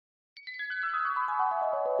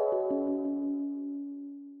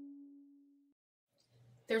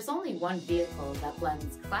There's only one vehicle that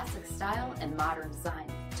blends classic style and modern design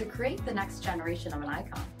to create the next generation of an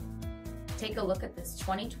icon. Take a look at this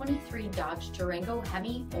 2023 Dodge Durango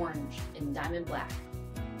Hemi Orange in Diamond Black.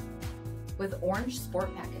 With Orange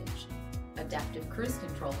Sport Package, Adaptive Cruise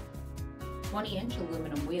Control, 20-inch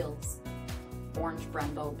aluminum wheels, Orange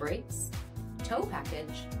BREMBO brakes, tow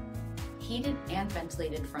package, heated and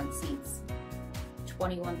ventilated front seats,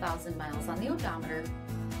 21,000 miles on the odometer,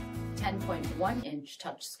 10.1-inch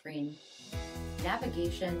touchscreen,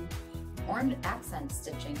 navigation, orange accent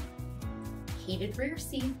stitching, heated rear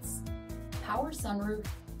seats, power sunroof,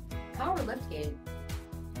 power liftgate,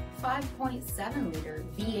 5.7-liter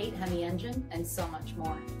V8 Hemi engine, and so much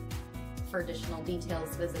more. For additional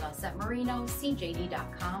details, visit us at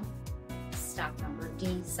marinocjd.com, stock number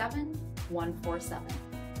D7147.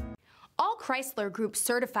 All Chrysler Group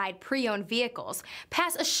certified pre-owned vehicles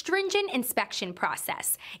pass a stringent inspection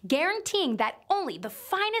process, guaranteeing that only the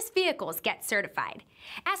finest vehicles get certified.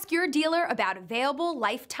 Ask your dealer about available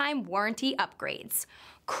lifetime warranty upgrades.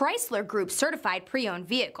 Chrysler Group certified pre-owned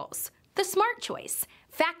vehicles, the smart choice,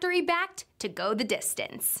 factory-backed to go the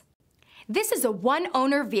distance. This is a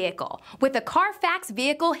one-owner vehicle with a CARFAX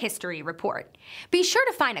Vehicle History Report. Be sure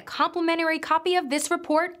to find a complimentary copy of this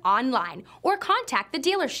report online or contact the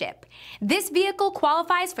dealership. This vehicle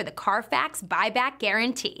qualifies for the CARFAX buyback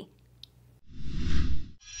guarantee.